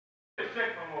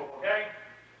Sikma move, okay?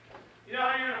 You know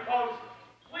how you're in a post?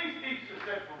 Please teach the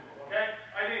Sikma move, okay?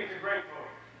 I think it's a great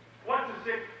move. What's a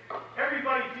Sikma?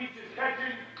 Everybody teaches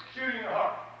catching, shooting, or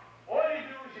hook. All you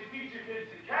do is you teach your kids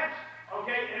to catch,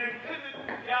 okay, and then pivot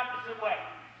the opposite way.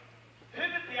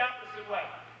 Pivot the opposite way.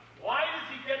 Why does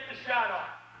he get the shot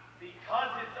off? Because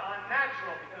it's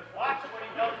unnatural. Because watch what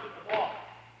he does with the ball.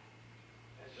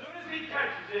 As soon as he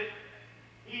catches it,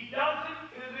 he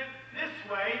doesn't pivot this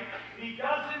way. He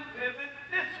doesn't pivot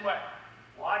this way.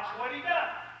 Watch what he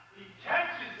does. He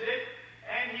catches it,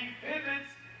 and he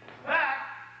pivots back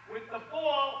with the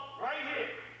ball right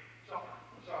here. So,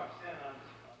 I'm sorry, I'm standing on this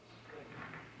thing.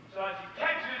 So as he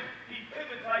catches, he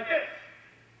pivots like this.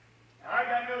 Now I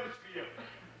got news for you.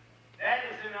 That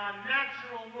is an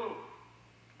unnatural move.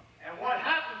 And what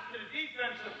happens to the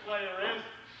defensive player is,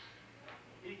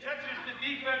 he catches the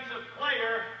defensive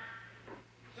player,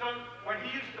 so when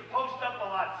he used to post up a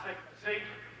lot, see,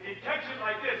 he'd catch it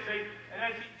like this, see, and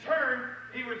as he turned,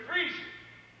 he would freeze you.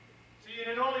 See, and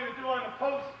then all he would do on the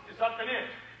post is up and in.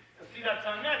 See, that's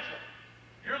unnatural.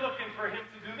 You're looking for him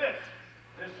to do this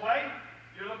way.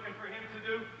 You're looking for him to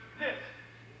do this.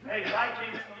 Hey, if I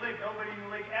came in the league, nobody in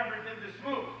the league ever did this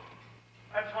move.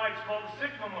 That's why it's called the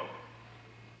Sikma move.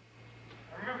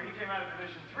 Remember, he came out of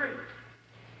Division 3.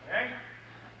 Okay?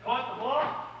 Caught the ball.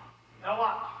 Now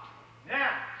watch.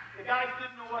 Now, the guys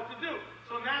didn't know what to do.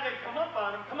 So now they come up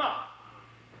on him. Come up.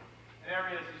 And there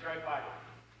he is. He's right by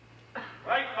you.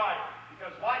 Right by you.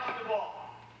 Because watch the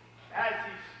ball. As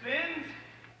he spins,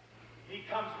 he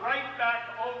comes right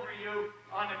back over you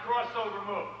on the crossover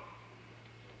move.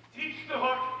 Teach the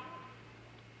hook.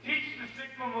 Teach the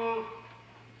Sikma move.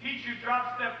 Teach you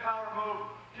drop step power move.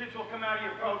 Kids will come out of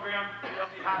your program, they'll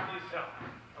be happy as hell,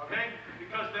 okay?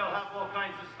 Because they'll have all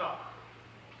kinds of stuff.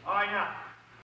 All right, now,